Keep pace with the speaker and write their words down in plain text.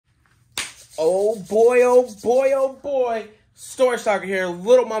Oh boy, oh boy, oh boy. Stalker here,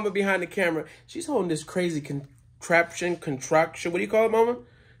 little mama behind the camera. She's holding this crazy contraction. What do you call it, mama?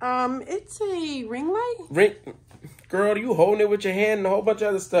 It's a ring light. Ring, girl, you holding it with your hand and a whole bunch of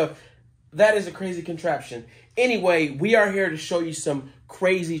other stuff. That is a crazy contraption. Anyway, we are here to show you some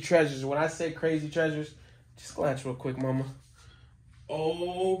crazy treasures. When I say crazy treasures, just glance real quick, mama.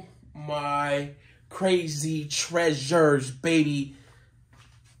 Oh my crazy treasures, baby.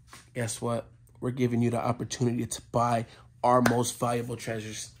 Guess what? We're giving you the opportunity to buy our most valuable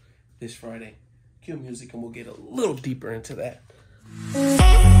treasures this Friday. Cue music and we'll get a little deeper into that.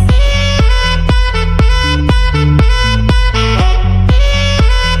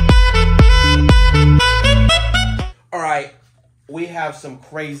 All right, we have some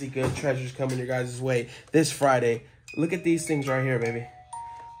crazy good treasures coming your guys' way this Friday. Look at these things right here, baby.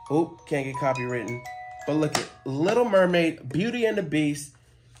 Oop, can't get copywritten. But look at Little Mermaid, Beauty and the Beast.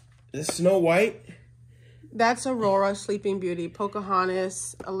 Is this Snow White? That's Aurora, Sleeping Beauty,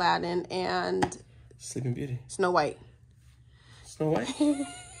 Pocahontas, Aladdin, and... Sleeping Beauty. Snow White. Snow White?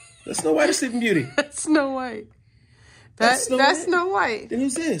 That's Snow White or Sleeping Beauty? That's Snow White. That's Snow White. Then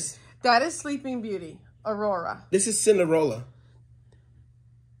who's this? That is Sleeping Beauty, Aurora. This is Cinderella.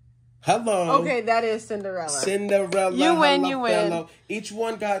 Hello. Okay, that is Cinderella. Cinderella. You win, hello, you win. fellow. Each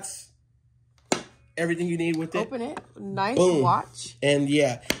one got everything you need with it. Open it. Nice Boom. watch. And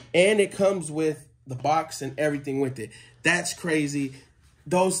yeah, and it comes with the box and everything with it. That's crazy.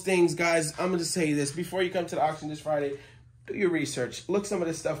 Those things, guys, I'm going to just tell you this. Before you come to the auction this Friday, do your research. Look some of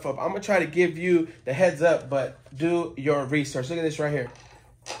this stuff up. I'm going to try to give you the heads up, but do your research. Look at this right here.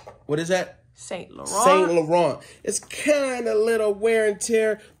 What is that? Saint Laurent. Saint Laurent. It's kind of little wear and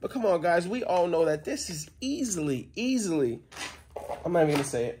tear, but come on, guys. We all know that this is easily, I'm not even going to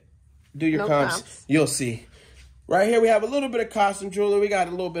say it. Do your comps. You'll see. Right here, we have a little bit of costume jewelry. We got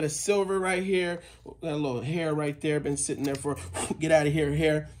a little bit of silver right here. Got a little hair right there. Been sitting there for, get out of here,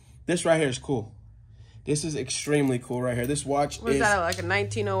 hair. This right here is cool. This is extremely cool right here. This watch Was that like a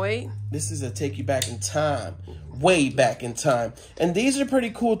 1908? This is a take you back in time. Way back in time. And these are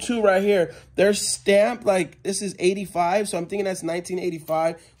pretty cool too right here. They're stamped like this is 85. So I'm thinking that's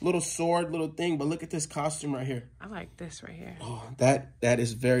 1985. Little sword, little thing. But look at this costume right here. I like this right here. Oh, that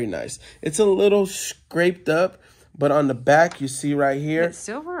is very nice. It's a little scraped up. But on the back, you see right here. It's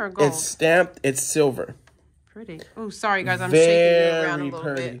silver or gold? It's stamped. It's silver. Pretty. Oh, sorry, guys. I'm shaking you around a little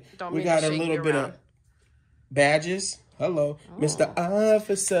pretty. bit. Don't we got a little bit of badges. Hello. Oh. Mr.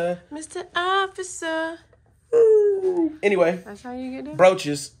 Officer. Mr. Officer. Ooh. Anyway. That's how you get it?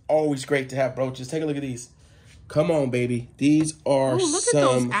 Brooches. Always great to have brooches. Take a look at these. Come on, baby. These are look at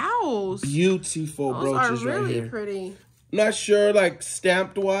those owls. Beautiful brooches right here. Really pretty. Not sure, like,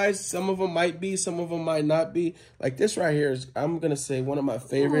 stamped-wise. Some of them might be. Some of them might not be. Like, this right here is, I'm going to say, one of my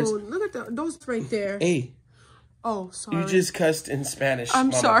favorites. Ooh, look at those right there. Hey. Oh, sorry. You just cussed in Spanish.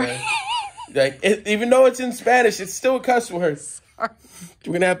 I'm sorry. Like, even though it's in Spanish, it's still a cuss word. Sorry.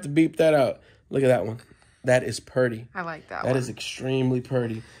 We're going to have to beep that out. Look at that one. That is pretty. I like that one. That is extremely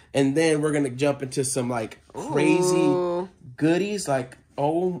pretty. And then we're going to jump into some, like, crazy goodies. Like,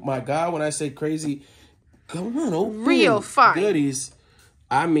 oh, my God, when I say crazy... Come on, open real fine goodies.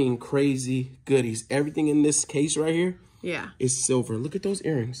 I mean crazy goodies. Everything in this case right here is silver. Look at those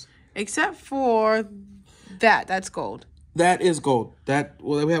earrings. Except for that. That's gold. That is gold.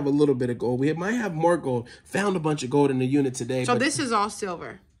 Well, we have a little bit of gold. We might have more gold. Found a bunch of gold in the unit today. So this is all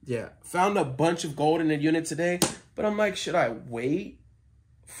silver. Yeah. Found a bunch of gold in the unit today. But I'm like, should I wait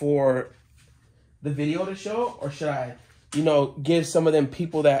for the video to show? Or should I... you know, give some of them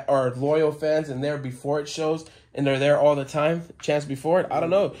people that are loyal fans and there before it shows and they're there all the time, chance before it. I don't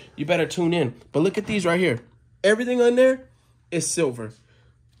know. You better tune in. But look at these right here. Everything on there is silver.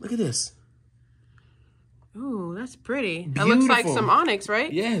 Look at this. Ooh, that's pretty. Beautiful. That looks like some onyx,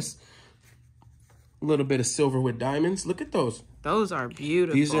 right? Yes. A little bit of silver with diamonds. Look at those. Those are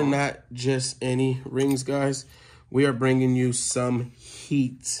beautiful. These are not just any rings, guys. We are bringing you some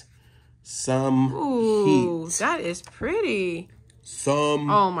heat. Ooh, heat. That is pretty.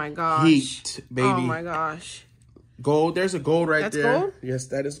 Oh my gosh. Heat, baby. Oh my gosh. Gold. There's a gold right there. That's gold? Yes,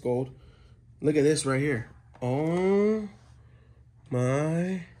 that is gold. Look at this right here. Oh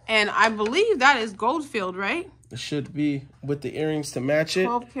my. And I believe that is gold filled, right? It should be with the earrings to match it.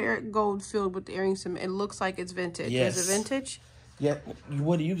 12 karat gold filled with the earrings. It looks like it's vintage. Yes. Is it vintage? Yeah.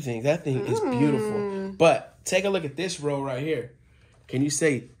 What do you think? That thing is beautiful. But take a look at this row right here. Can you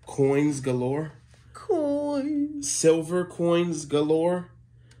say coins galore? Coins. Silver coins galore?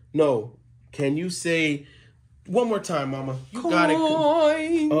 No. Can you say one more time, mama? You got it.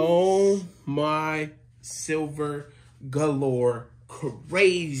 Oh my silver galore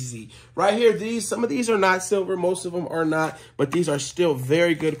crazy. Right here, some of these are not silver. Most of them are not. But these are still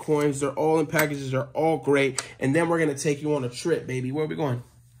very good coins. They're all in packages. They're all great. And then we're going to take you on a trip, baby. Where are we going?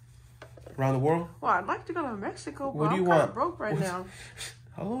 Around the world? Well, I'd like to go to Mexico, but what do you I'm kind of broke right now.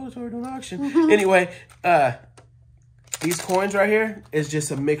 Hello, it's already an auction. Anyway, these coins right here is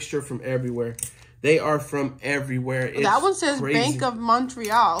just a mixture from everywhere. They are from everywhere. It's that one says crazy. Bank of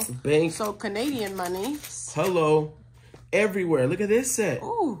Montreal. Bank. So Canadian money. Hello. Everywhere. Look at this set.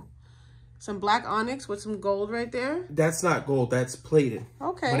 Ooh. Some black onyx with some gold right there. That's not gold. That's plated.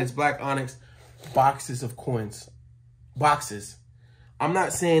 Okay. But it's black onyx. Boxes of coins. Boxes. I'm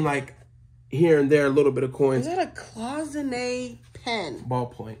not saying like here and there a little bit of coins. Is that a cloisonne pen?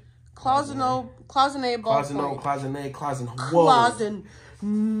 Ballpoint. Cloisonne ballpoint. Cloisonne.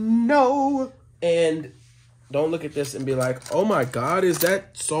 No. And don't look at this and be like, oh my God, is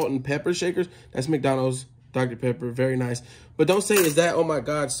that salt and pepper shakers? That's McDonald's Dr. Pepper. Very nice. But don't say, is that, oh my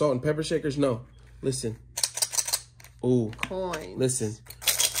God, salt and pepper shakers? No. Listen. Ooh. Coins. Listen.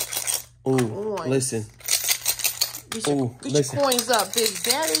 Ooh. Coins. Listen. Get your coins up, Big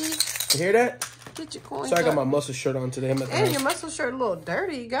Daddy. You hear that? Get your coins So I got up. my muscle shirt on today. And your muscle shirt a little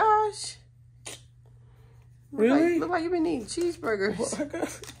dirty, gosh. Really? Look like you've been eating cheeseburgers. Well,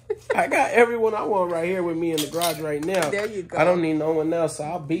 I got everyone I want right here with me in the garage right now. There you go. I don't need no one else, so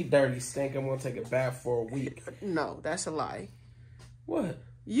I'll be dirty, stink. I'm going to take a bath for a week. No, that's a lie. What?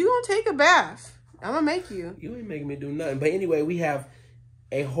 You gonna take a bath. I'm gonna make you. You ain't making me do nothing. But anyway, we have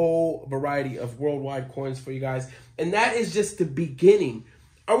a whole variety of worldwide coins for you guys. And that is just the beginning.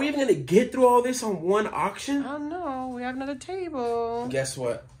 Are we even going to get through all this on one auction? I don't know. We have another table. Guess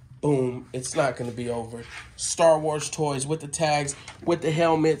what? Boom. It's not going to be over. Star Wars toys with the tags, with the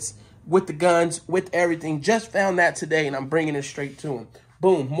helmets, with the guns, with everything. Just found that today, and I'm bringing it straight to them.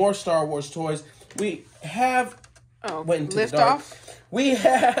 Boom. More Star Wars toys. We have... lift off? We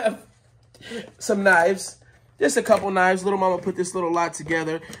have some knives. Just a couple knives. Little mama put this little lot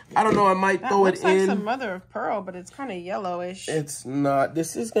together. I don't know. I might throw it in. Looks like some mother of pearl, but it's kind of yellowish. It's not.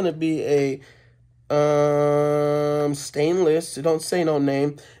 This is going to be a stainless. It don't say no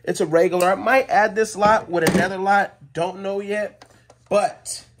name. It's a regular. I might add this lot with another lot. Don't know yet.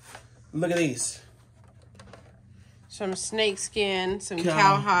 But look at these. Some snake skin, some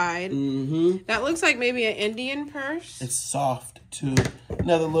cowhide. Mm-hmm. That looks like maybe an Indian purse. It's soft too.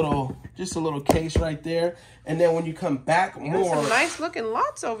 Another little, just a little case right there. And then when you come back, more. Some nice looking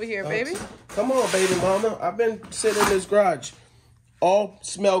lots over here, baby. Come on, baby mama. I've been sitting in this garage. All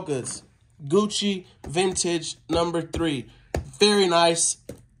smell goods. Gucci vintage #3. Very nice.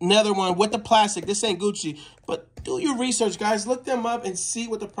 Another one with the plastic. This ain't Gucci. But do your research, guys. Look them up and see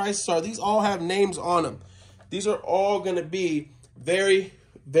what the prices are. These all have names on them. These are all going to be very,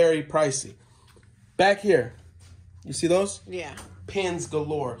 very pricey. Back here. You see those? Yeah. Pins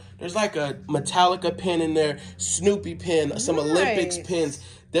galore. There's like a Metallica pin in there. Snoopy pin. Some Olympics pins.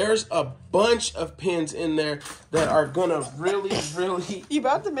 There's a bunch of pins in there that are going to really, really... You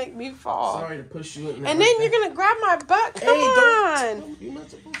about to make me fall. Sorry to push you in there. And then you're going to grab my butt. Come on. You're not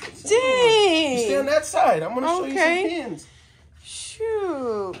supposed to. Dang. You stay on that side. I'm going to show you some pins.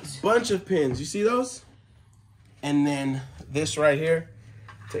 Shoot. Bunch of pins. You see those? And then this right here.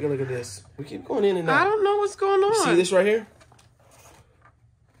 Take a look at this. We keep going in and out. I don't know what's going on. You see this right here?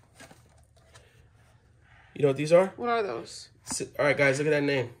 You know what these are? What are those? All right, guys, look at that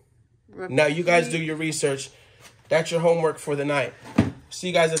name. Now, you guys do your research. That's your homework for the night. See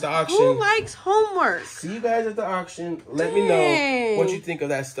you guys at the auction. Who likes homework? See you guys at the auction. Let me know what you think of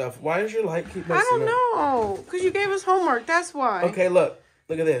that stuff. Why does your light keep messing up? I don't know. Because you gave us homework. That's why. Okay, look.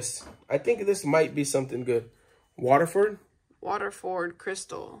 Look at this. I think this might be something good. Waterford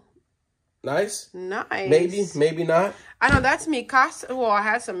crystal. Nice. Nice. Maybe, maybe not. I know that's Mikasa. Well, I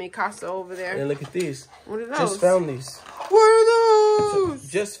had some Mikasa over there. And look at these. What are those? Just found these. What are those?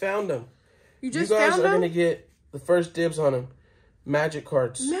 Just found them. You just found them? You guys are going to get the first dibs on them. Magic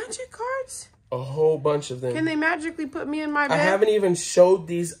cards. Magic cards? A whole bunch of them. Can they magically put me in my bed? I haven't even showed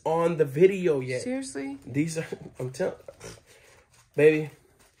these on the video yet. Seriously? These are, I'm telling, baby,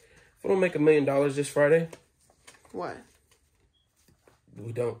 if we don't make $1 million this Friday. What?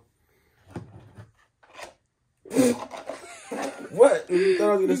 We don't. What? You thought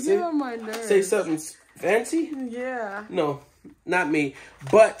I was going to say? You're on my nerves. Say something fancy? Yeah. No, not me.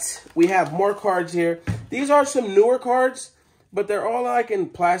 But we have more cards here. These are some newer cards, but they're all like in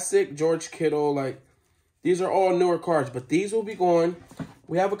plastic. George Kittle, like, these are all newer cards, but these will be going.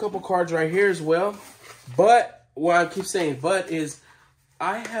 We have a couple cards right here as well. But what I keep saying, but is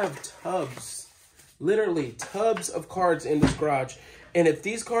I have tubs, literally tubs of cards in this garage. And if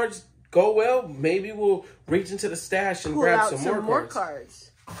these cards go well, maybe we'll reach into the stash and grab some more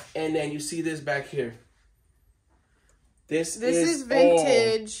cards. And then you see this back here. This is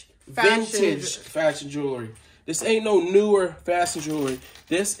vintage fashion jewelry. This ain't no newer fashion jewelry.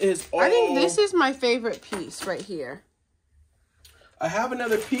 This is all... I think this is my favorite piece right here. I have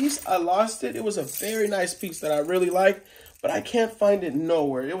another piece. I lost it. It was a very nice piece that I really liked, but I can't find it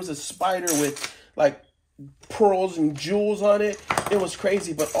nowhere. It was a spider with like pearls and jewels on it. It was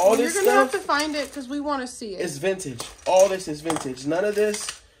crazy, but all this stuff... You're going to have to find it because we want to see it. It's vintage. All this is vintage. None of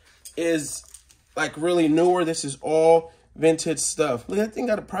this is like really newer. This is all vintage stuff. Look, that thing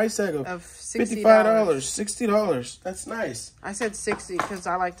got a price tag of $55, $60. That's nice. I said 60 because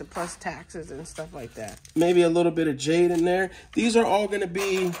I like to plus taxes and stuff like that. Maybe a little bit of jade in there. These are all going to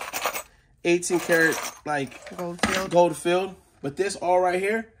be 18 karat like gold filled. But this all right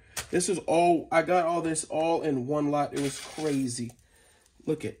here, this is all, I got all this all in one lot. It was crazy.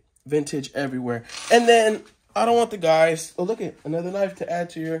 Look at vintage everywhere. And then I don't want the guys. Oh, look at another knife to add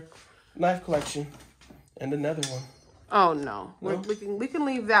to your knife collection. And another one. Oh, no. We can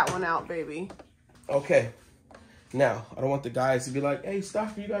leave that one out, baby. Okay. Now, I don't want the guys to be like, hey,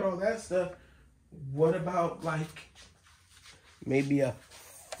 Stalker, you got all that stuff. What about, like, maybe a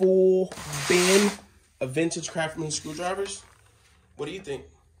full bin of vintage Craftsman screwdrivers? What do you think?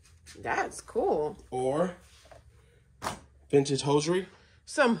 That's cool. Or vintage hosiery?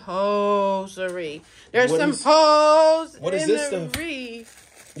 Some hosiery. There's some hose in the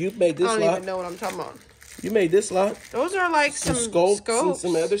reef. You made this lot. I don't even know what I'm talking about. You made this lot. Those are like some scopes and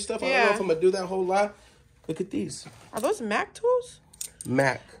some other stuff. Yeah. I don't know if I'm going to do that whole lot. Look at these. Are those Mac tools?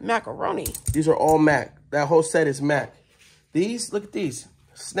 Mac. Macaroni. These are all Mac. That whole set is Mac. These, look at these.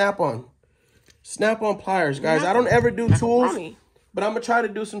 Snap-on. Snap-on pliers, guys. I don't ever do tools, but I'm going to try to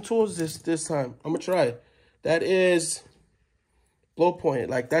do some tools this time. I'm going to try it. That is Blow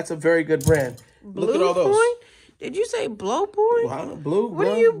Point. Like, that's a very good brand. Look at all those. Point? Did you say blow point? Wow, blue. What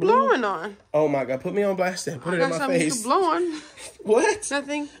are you blowing on? Oh my God! Put me on blast. Put it in my face. To blow on. What?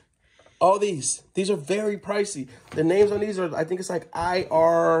 Nothing. All these are very pricey. The names on these are, I think it's like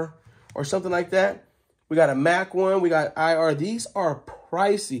IR or something like that. We got a Mac one. We got IR. These are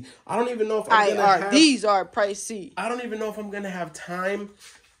pricey. I don't even know if I'm gonna have. These are pricey. I don't even know if I'm gonna have time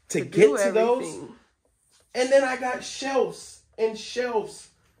to get to those. And then I got shelves and shelves.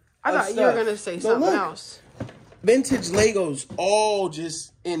 I thought you were gonna say something else. Vintage Legos, all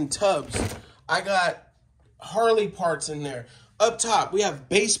just in tubs. I got Harley parts in there. Up top, we have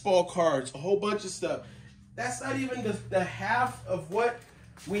baseball cards, a whole bunch of stuff. That's not even the half of what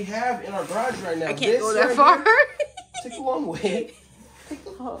we have in our garage right now. I can't go that far. Take a long way.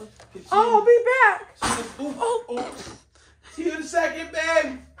 Oh, I'll be back. Oh. See you in a second,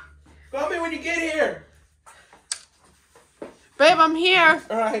 babe. Call me when you get here. Babe, I'm here.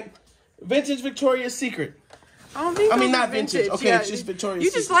 All right. Vintage Victoria's Secret. I mean, not vintage. Okay, yeah, it's just Victoria's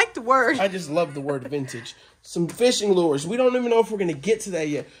Secret. You just like the word. I just love the word vintage. Some fishing lures. We don't even know if we're going to get to that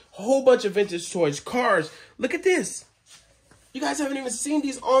yet. A whole bunch of vintage toys. Cars. Look at this. You guys haven't even seen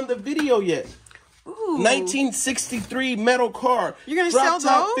these on the video yet. Ooh. 1963 metal car. You're going to sell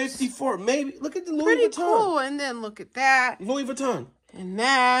those? 54. Maybe. Look at the Louis Pretty Vuitton. Cool. And then look at that. Louis Vuitton. And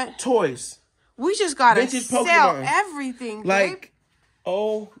that. Toys. We just got to sell everything, like, babe.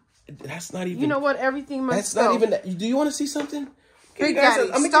 Oh, that's not even. You know what? Everything must go. That's not even that. Do you want to see something? Big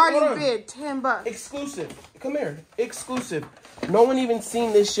Daddy, starting bid, $10. Exclusive. Come here. Exclusive. No one even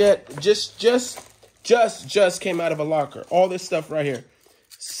seen this yet. Just came out of a locker. All this stuff right here.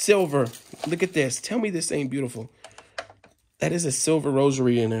 Silver. Look at this. Tell me this ain't beautiful. That is a silver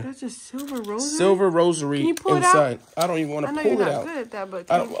rosary in there. That's a silver rosary? Silver rosary Can you pull inside. It out? I don't even want to pull it out. I know you're not good at that, but...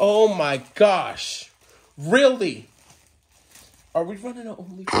 Oh my gosh. Really? Are we running an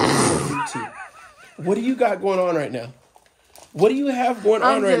OnlyFans on YouTube? What do you got going on right now? What do you have going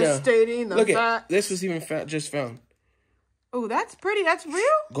on right now? I'm just stating the fact. Look, this was even just found. Oh, that's pretty. That's real?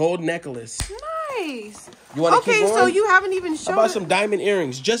 Gold necklace. Nice. You want to keep going? So you haven't even shown. How about some diamond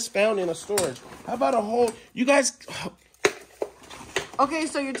earrings just found in a storage? How about a whole... You guys... Okay,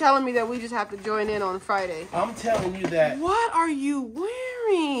 so you're telling me that we just have to join in on Friday. I'm telling you that. What are you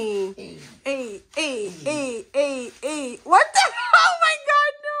wearing? Hey. What the? Oh my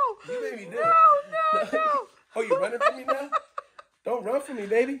God, no. You made me do it. No. Oh, you running from me now? Don't run from me,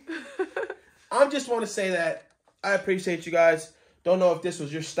 baby. I just want to say that I appreciate you guys. Don't know if this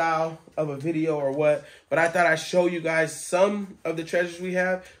was your style of a video or what, but I thought I'd show you guys some of the treasures we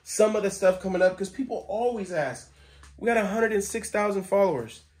have, some of the stuff coming up, because people always ask. We got 106,000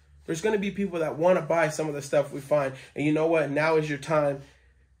 followers. There's going to be people that want to buy some of the stuff we find. And you know what? Now is your time.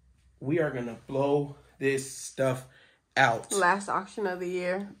 We are going to blow this stuff out. Last auction of the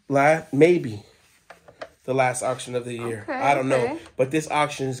year. Maybe the last auction of the year. Okay, I don't know. But this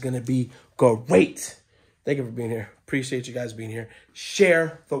auction is going to be great. Thank you for being here. Appreciate you guys being here.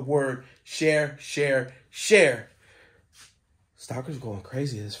 Share the word. Share, share, share. Stalker's going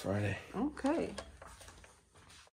crazy this Friday. Okay.